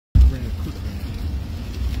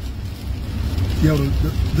Yo,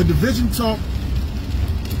 the division talk,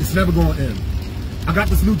 it's never going to end. I got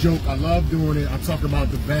this new joke. I love doing it. I talk about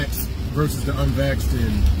the vaxxed versus the unvaxxed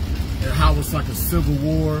and how it's like a civil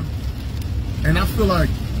war. And I feel like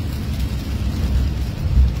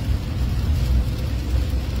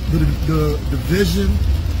the division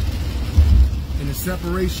and the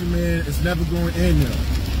separation, man, it's never going to end, yo.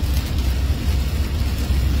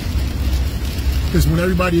 Because when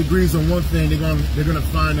everybody agrees on one thing, they're gonna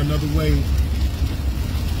find another way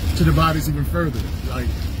to divide us even further. Like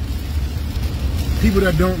people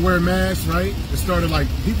that don't wear masks, right? It started like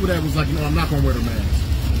people that was like, no, I'm not gonna wear the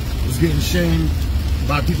mask. Was getting shamed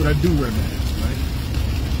by people that do wear masks,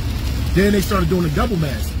 right? Then they started doing a double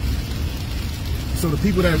mask. So the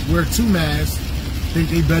people that wear two masks think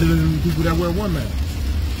they better than the people that wear one mask.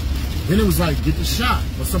 Then it was like, get the shot.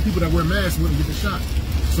 But some people that wear masks wouldn't get the shot.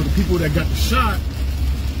 So the people that got the shot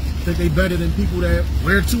think they better than people that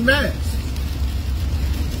wear two masks.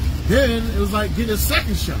 Then it was like, get a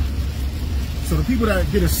second shot. So the people that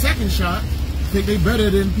get a second shot think they better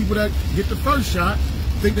than people that get the first shot,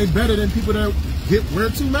 think they better than people that wear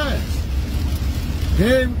two masks.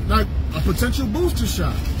 Then like a potential booster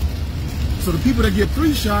shot. So the people that get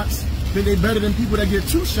 3 shots think they better than people that get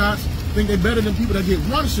 2 shots, think they better than people that get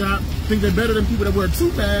 1 shot, think they better than people that wear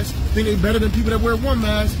 2 masks, think they better than people that wear 1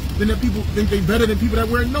 mask, then that people think they better than people that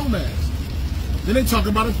wear no mask. Then they talk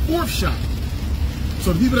about a 4th shot.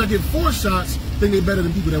 So the people that get 4 shots think they better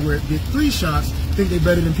than people that get 3 shots, think they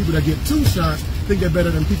better than people that get 2 shots, think they're better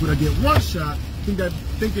than people that get 1 shot, think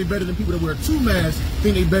they better than people that wear 2 masks,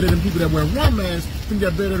 think they better than people that wear 1 mask, think they're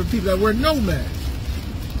better than people that wear no mask.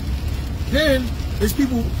 Then there's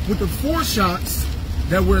people with the 4 shots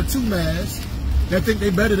that wear 2 masks that think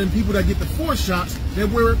they're better than people that get the 4 shots that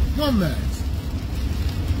wear 1 mask.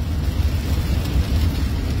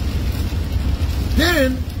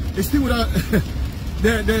 Then there's people that,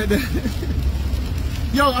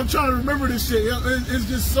 yo, I'm trying to remember this shit. It's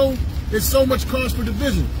just it's so much cause for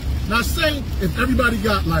division. Now say if everybody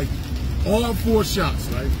got like all 4 shots,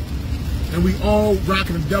 right? And we all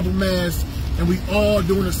rocking a double mask and we all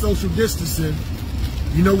doing a social distancing,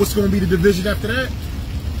 you know what's going to be the division after that?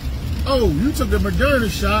 Oh, you took the Moderna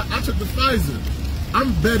shot, I took the Pfizer.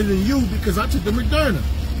 I'm better than you because I took the Moderna.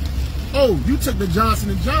 Oh, you took the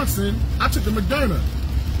Johnson & Johnson, I took the Moderna.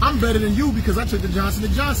 I'm better than you because I took the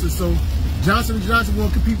Johnson & Johnson. So Johnson & Johnson going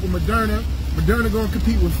to compete with Moderna. Moderna going to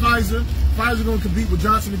compete with Pfizer. Pfizer going to compete with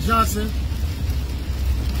Johnson & Johnson.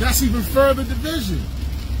 That's even further division.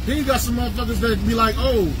 Then you got some motherfuckers that be like,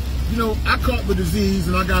 oh, you know, I caught the disease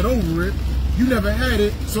and I got over it. You never had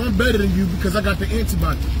it, so I'm better than you because I got the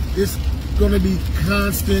antibody. It's going to be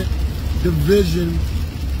constant division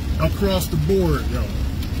across the board, yo.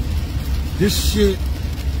 This shit,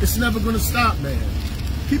 it's never going to stop, man.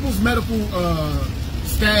 People's medical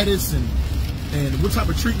status and what type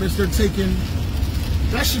of treatments they're taking,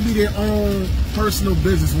 that should be their own personal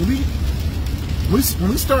business. When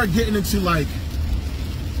we start getting into like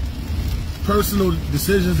personal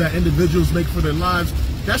decisions that individuals make for their lives,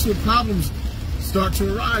 that's when problems start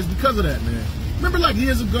to arise because of that, man. Remember like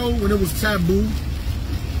years ago when it was taboo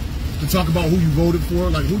to talk about who you voted for?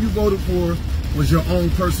 Like who you voted for was your own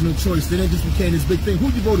personal choice. Then it just became this big thing. Who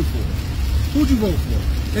you voted for? Who'd you vote for?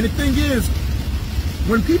 And the thing is,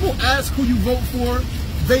 when people ask who you vote for,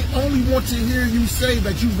 they only want to hear you say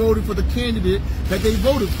that you voted for the candidate that they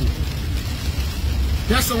voted for.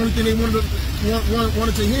 That's the only thing they wanted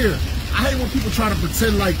to hear. I hate when people try to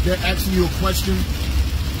pretend like they're asking you a question,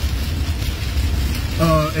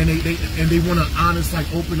 and they want an honest, like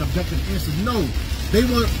open, objective answer. No,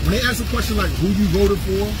 when they ask a question like who you voted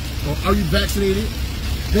for or are you vaccinated,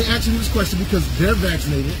 they ask you this question because they're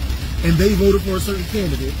vaccinated and they voted for a certain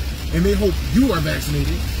candidate, and they hope you are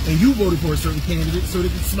vaccinated and you voted for a certain candidate so they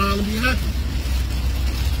can smile and be happy.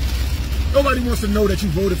 Nobody wants to know that you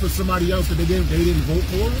voted for somebody else that they didn't vote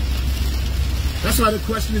for. That's why the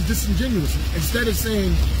question is disingenuous. Instead of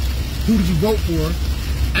saying, who did you vote for,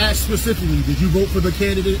 ask specifically, did you vote for the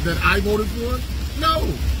candidate that I voted for? No.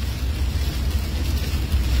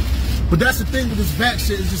 But that's the thing with this vax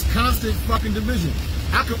shit, is just constant fucking division.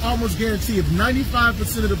 I can almost guarantee if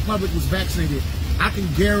 95% of the public was vaccinated, I can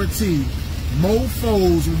guarantee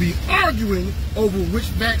mofos will be arguing over which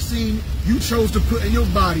vaccine you chose to put in your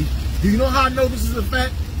body. Do you know how I know this is a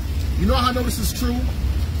fact? You know how I know this is true?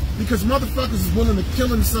 Because motherfuckers is willing to kill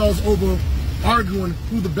themselves over arguing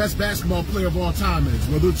who the best basketball player of all time is.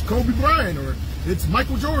 Whether it's Kobe Bryant or it's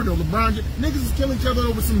Michael Jordan or LeBron James. Niggas is killing each other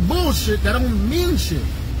over some bullshit that don't mean shit.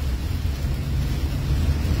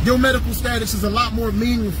 Your medical status is a lot more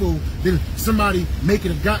meaningful than somebody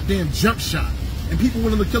making a goddamn jump shot. And people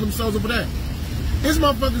willing to kill themselves over that. It's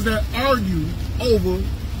motherfuckers that argue over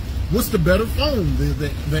what's the better phone,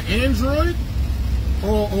 the Android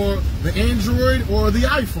or the Android or the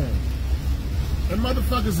iPhone. And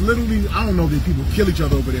motherfuckers literally, I don't know if people kill each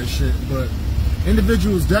other over their shit, but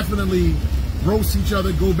individuals definitely roast each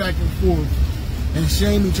other, go back and forth, and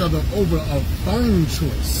shame each other over a phone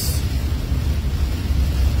choice.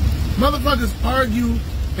 Motherfuckers argue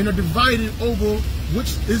and are divided over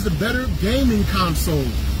which is the better gaming console,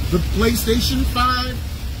 the PlayStation 5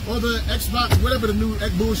 or the Xbox, whatever the new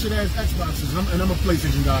bullshit ass Xbox is. And I'm a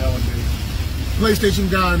PlayStation guy all day. PlayStation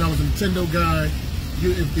guy, and I was a Nintendo guy.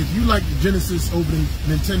 If you like the Genesis over the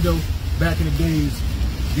Nintendo back in the days,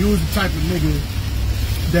 you was the type of nigga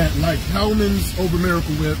that liked Hellman's over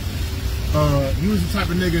Miracle Whip. You was the type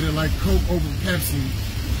of nigga that liked Coke over Pepsi.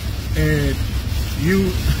 And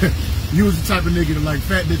you was the type of nigga that liked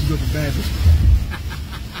fat bitches over bad bitches.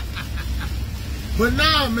 But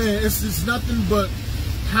now, man, it's just nothing but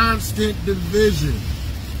constant division.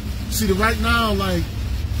 See, right now, like,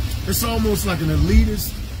 it's almost like an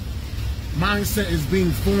elitist mindset is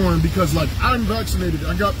being formed because, like, I'm vaccinated,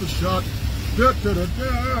 I got the shot, da, da, da,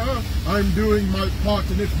 da, I'm doing my part,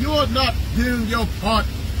 and if you're not doing your part,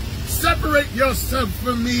 separate yourself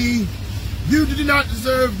from me. You do not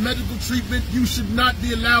deserve medical treatment. You should not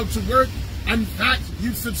be allowed to work. In fact,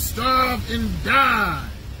 you should starve and die.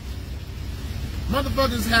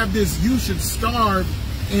 Motherfuckers have this you should starve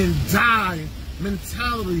and die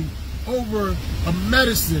mentality over a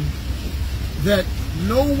medicine that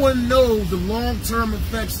no one knows the long-term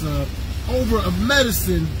effects of, over a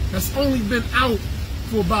medicine that's only been out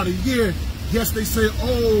for about a year. Yes, they say,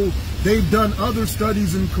 oh, they've done other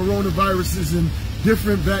studies in coronaviruses and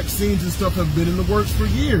different vaccines and stuff have been in the works for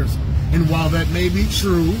years. And while that may be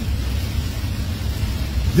true,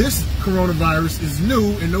 this coronavirus is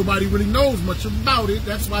new and nobody really knows much about it.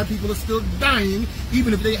 That's why people are still dying,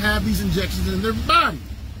 even if they have these injections in their body.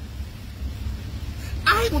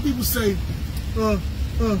 I hate when people say,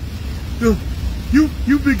 you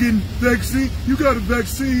begin vaccine, you got a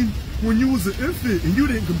vaccine when you was an infant and you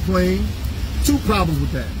didn't complain. Two problems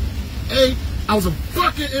with that. A, I was a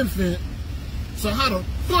fucking infant, so how the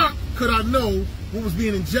fuck could I know what was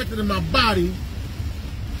being injected in my body?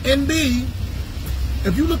 And B,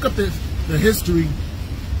 if you look up the history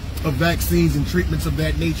of vaccines and treatments of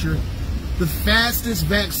that nature, the fastest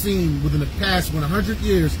vaccine within the past 100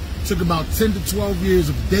 years took about 10 to 12 years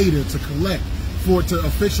of data to collect for it to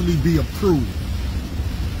officially be approved.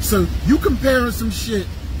 So you comparing some shit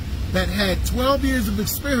that had 12 years of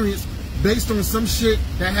experience based on some shit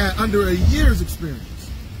that had under a year's experience.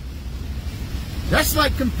 That's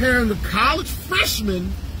like comparing a college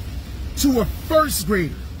freshman to a first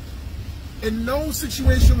grader. In no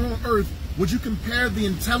situation on earth would you compare the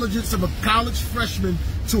intelligence of a college freshman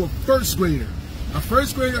to a first grader. A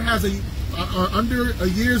first grader has under a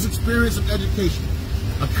year's experience of education.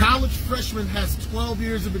 A college freshman has 12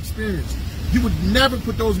 years of experience. You would never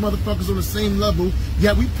put those motherfuckers on the same level,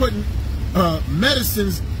 yet we putting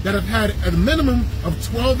medicines that have had a minimum of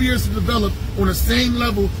 12 years to develop on the same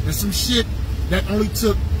level as some shit that only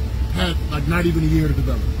had like not even a year to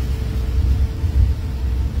develop.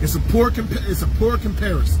 It's a poor comparison. It's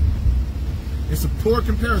a poor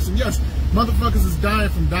comparison. Yes, motherfuckers is dying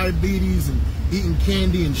from diabetes and eating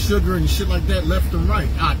candy and sugar and shit like that left and right.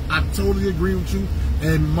 I totally agree with you.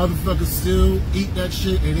 And motherfuckers still eat that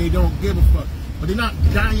shit and they don't give a fuck. But they're not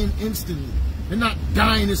dying instantly. They're not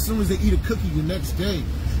dying as soon as they eat a cookie the next day.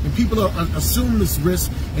 And people are assuming this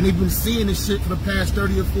risk, and they've been seeing this shit for the past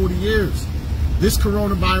 30 or 40 years. This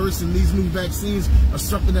coronavirus and these new vaccines are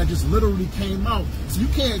something that just literally came out. So you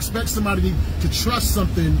can't expect somebody to trust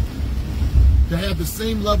something, to have the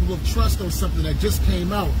same level of trust on something that just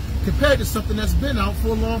came out compared to something that's been out for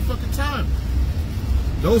a long fucking time.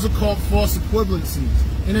 Those are called false equivalencies,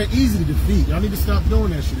 and they're easy to defeat. Y'all need to stop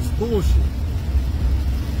doing that shit. It's bullshit.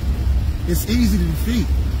 It's easy to defeat.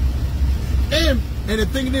 And the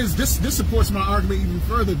thing is, this supports my argument even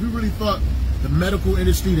further. If we really thought the medical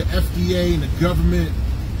industry, the FDA, and the government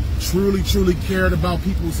truly cared about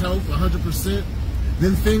people's health 100%,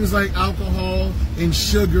 then things like alcohol and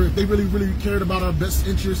sugar, if they really cared about our best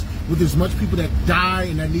interests, with as much people that die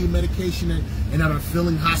and that need medication and that are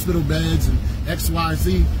filling hospital beds and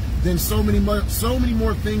XYZ, then so many more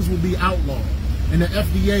things will be outlawed. And the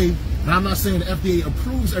FDA, and I'm not saying the FDA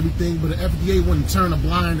approves everything, but the FDA wouldn't turn a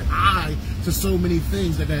blind eye to so many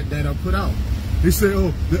things that are put out. They say,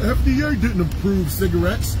 oh, the FDA didn't approve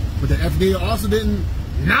cigarettes, but the FDA also didn't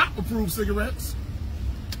not approve cigarettes.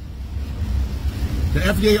 The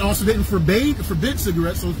FDA also didn't forbid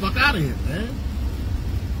cigarettes, so fuck out of here, man.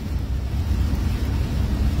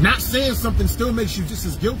 Not saying something still makes you just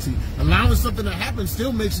as guilty. Allowing something to happen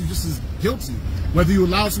still makes you just as guilty. Whether you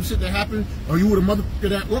allow some shit to happen or you were the motherfucker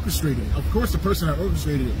that orchestrated it. Of course, the person that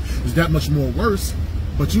orchestrated it is that much more worse.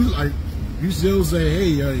 But you still say, hey,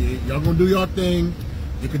 y'all gonna do your thing.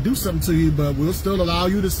 It could do something to you, but we'll still allow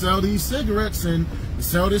you to sell these cigarettes and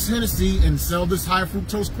sell this Hennessy and sell this high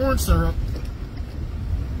fructose corn syrup.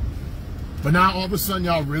 But now all of a sudden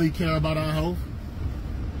y'all really care about our health?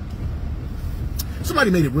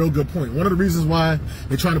 Somebody made a real good point. One of the reasons why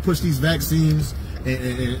they're trying to push these vaccines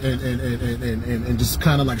and just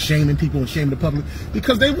kind of like shaming people and shaming the public,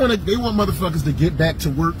 because they want motherfuckers to get back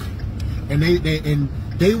to work, and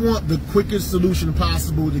they want the quickest solution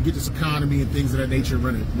possible to get this economy and things of that nature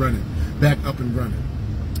running back up and running.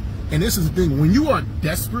 And this is the thing: when you are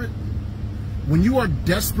desperate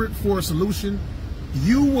for a solution,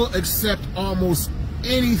 you will accept almost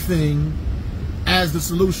anything as the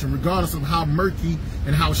solution, regardless of how murky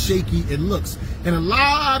and how shaky it looks. And a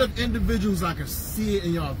lot of individuals, I can see it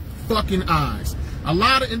in your fucking eyes. A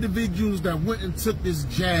lot of individuals that went and took this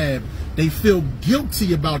jab, they feel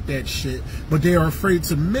guilty about that shit, but they are afraid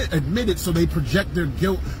to admit it, so they project their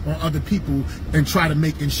guilt on other people and try to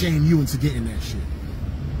make and shame you into getting that shit.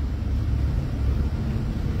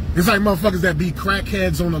 It's like motherfuckers that be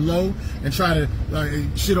crackheads on the low and try to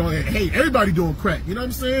shit on it. Hey, everybody doing crack. You know what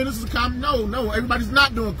I'm saying? This is a common. No, everybody's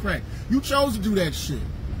not doing crack. You chose to do that shit.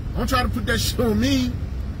 Don't try to put that shit on me.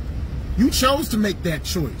 You chose to make that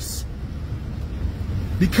choice.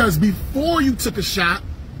 Because before you took a shot,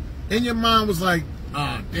 in your mind was like,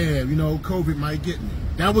 ah, damn, you know, COVID might get me.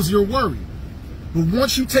 That was your worry. But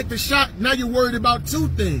once you take the shot, now you're worried about two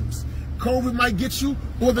things. COVID might get you,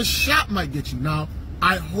 or the shot might get you. Now,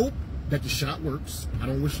 I hope that the shot works. I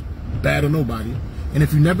don't wish bad on nobody. And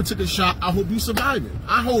if you never took a shot, I hope you survive it.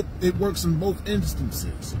 I hope it works in both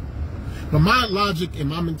instances. But my logic and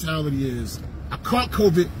my mentality is, I caught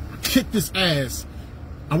COVID, I kicked this ass.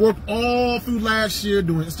 I worked all through last year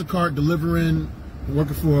doing Instacart, delivering,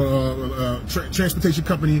 working for a transportation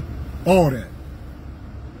company, all that.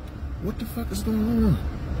 What the fuck is going on?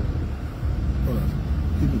 Hold on.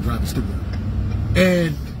 People driving stupid.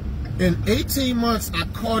 And in 18 months, I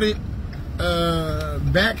caught it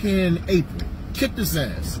back in April. Kicked his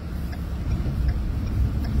ass.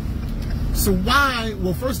 So why?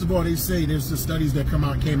 Well, first of all, they say there's the studies that came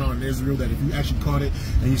out in Israel that if you actually caught it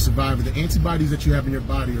and you survived it, the antibodies that you have in your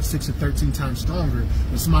body are 6 to 13 times stronger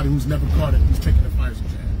than somebody who's never caught it, who's taking the Pfizer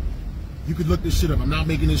jab. You could look this shit up. I'm not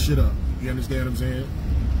making this shit up. You understand what I'm saying?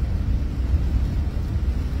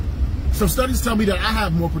 So studies tell me that I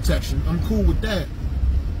have more protection. I'm cool with that.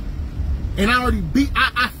 And I already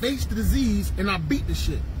I faced the disease and I beat the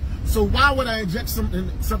shit. So why would I inject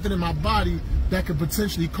something in my body that could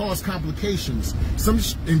potentially cause complications?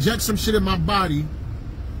 Inject some shit in my body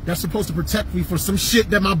that's supposed to protect me for some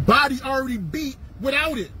shit that my body already beat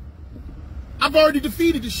without it. I've already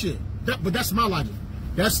defeated the shit. But that's my logic.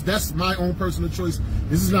 That's my own personal choice.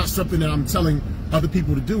 This is not something that I'm telling other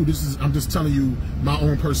people to do. I'm just telling you my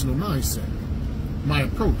own personal mindset, my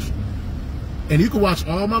approach. And you can watch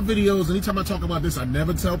all my videos. Anytime I talk about this, I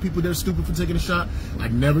never tell people they're stupid for taking a shot. I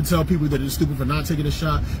never tell people that they're stupid for not taking a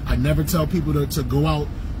shot. I never tell people to go out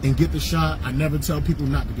and get the shot. I never tell people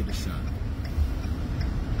not to get the shot.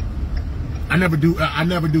 I never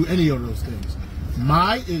do any of those things.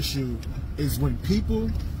 My issue is when people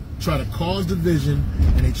try to cause division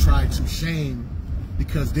and they try to shame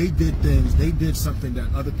because they did something that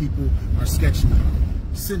other people are sketchy about.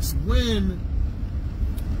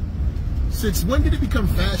 Since when did it become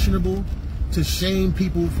fashionable to shame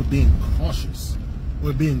people for being cautious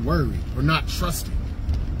or being worried or not trusting?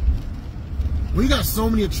 We got so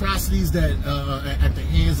many atrocities that at the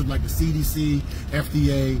hands of like the CDC,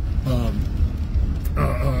 FDA,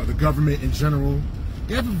 the government in general.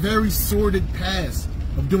 They have a very sordid past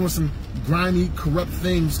of doing some grimy, corrupt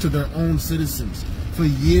things to their own citizens for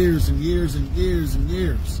years and years and years and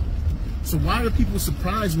years. So why are people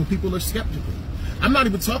surprised when people are skeptical? I'm not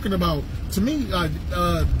even talking about, to me,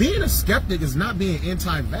 being a skeptic is not being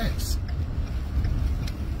anti-vax.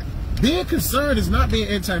 Being concerned is not being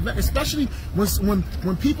anti-vax, especially when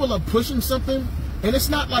people are pushing something, and it's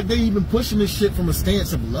not like they're even pushing this shit from a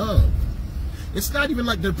stance of love. It's not even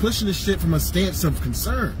like they're pushing this shit from a stance of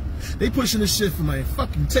concern. They pushing this shit from like,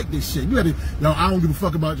 fucking take this shit. You better, I don't give a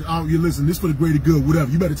fuck about you. You listen, this for the greater good,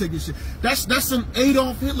 whatever. You better take this shit. That's some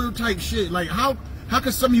Adolf Hitler type shit. Like, how How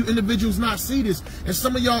can some of you individuals not see this? And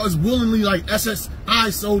some of y'all is willingly like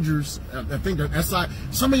SSI soldiers. I think that SI.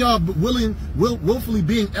 Some of y'all willfully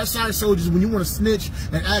being SI soldiers when you want to snitch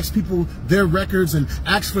and ask people their records and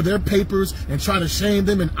ask for their papers and try to shame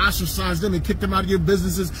them and ostracize them and kick them out of your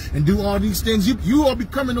businesses and do all these things. You are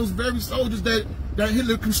becoming those very soldiers that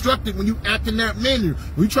Hitler constructed when you act in that manner.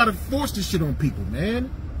 When you try to force this shit on people, man.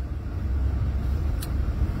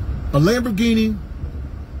 A Lamborghini,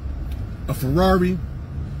 a Ferrari,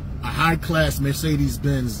 a high-class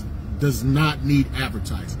Mercedes-Benz does not need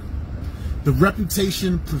advertising. The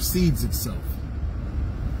reputation precedes itself.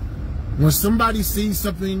 When somebody sees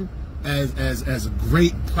something as a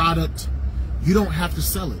great product, you don't have to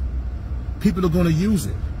sell it. People are going to use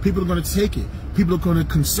it. People are going to take it. People are going to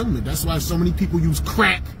consume it. That's why so many people use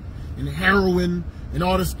crack and heroin and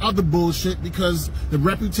all this other bullshit, because the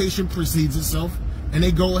reputation precedes itself and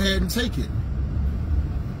they go ahead and take it.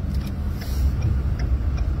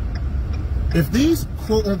 If these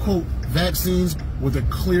quote-unquote vaccines were the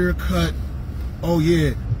clear-cut, oh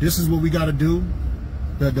yeah, this is what we got to do,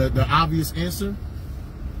 the obvious answer,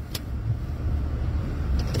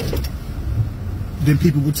 then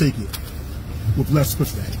people would take it with less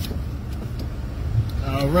pushback.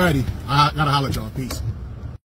 Alrighty, I gotta holler at y'all. Peace.